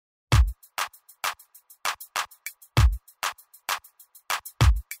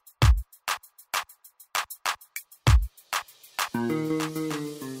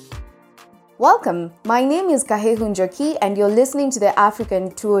Welcome, my name is Kahehun Joki and you're listening to the African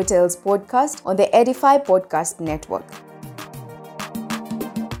Tour Tales podcast on the Edify Podcast Network.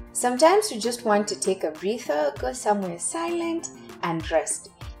 Sometimes you just want to take a breather, go somewhere silent and rest.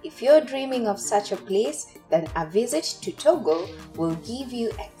 If you're dreaming of such a place, then a visit to Togo will give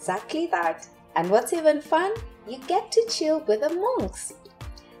you exactly that. And what's even fun, you get to chill with the monks.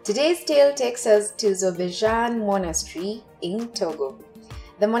 Today's tale takes us to Zobejan Monastery in Togo.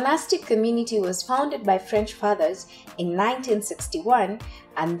 The monastic community was founded by French fathers in 1961,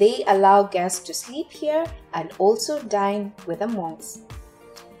 and they allow guests to sleep here and also dine with the monks.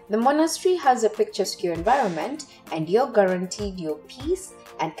 The monastery has a picturesque environment, and you're guaranteed your peace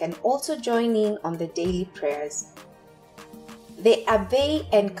and can also join in on the daily prayers. The Abbé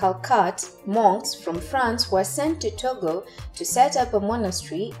and Calcat monks from France were sent to Togo to set up a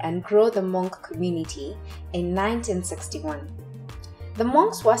monastery and grow the monk community in 1961. The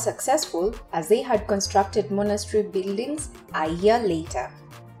monks were successful as they had constructed monastery buildings a year later.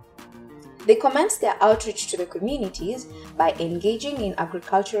 They commenced their outreach to the communities by engaging in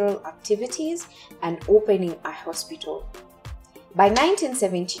agricultural activities and opening a hospital. By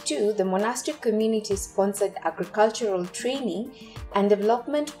 1972, the monastic community sponsored agricultural training and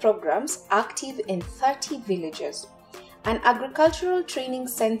development programs active in 30 villages. An agricultural training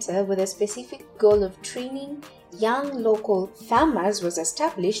center with a specific goal of training young local farmers was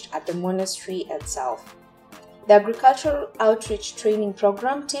established at the monastery itself. The agricultural outreach training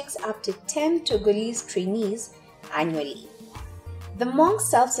program takes up to 10 Togolese trainees annually. The monks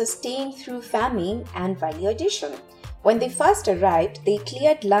self-sustained through farming and value addition. When they first arrived, they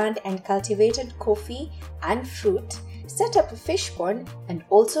cleared land and cultivated coffee and fruit, set up a fish pond, and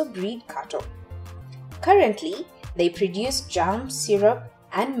also breed cattle. Currently, they produce jam, syrup,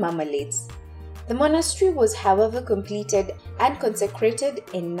 and marmalades. The monastery was, however, completed and consecrated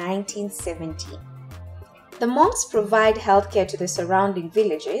in 1970. The monks provide healthcare to the surrounding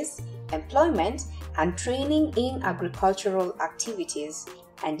villages, employment, and training in agricultural activities,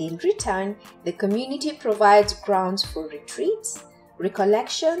 and in return, the community provides grounds for retreats,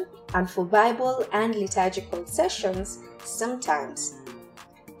 recollection, and for Bible and liturgical sessions sometimes.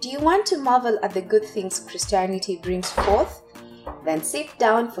 Do you want to marvel at the good things Christianity brings forth? Then sit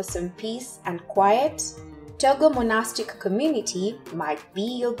down for some peace and quiet. Togo Monastic Community might be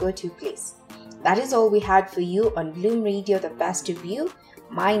your go-to place. That is all we had for you on Bloom Radio, the best of you.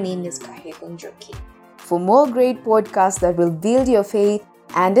 My name is Kahehun Joki. For more great podcasts that will build your faith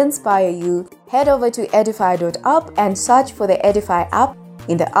and inspire you, head over to edify.app and search for the Edify app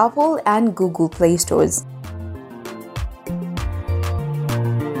in the Apple and Google Play stores.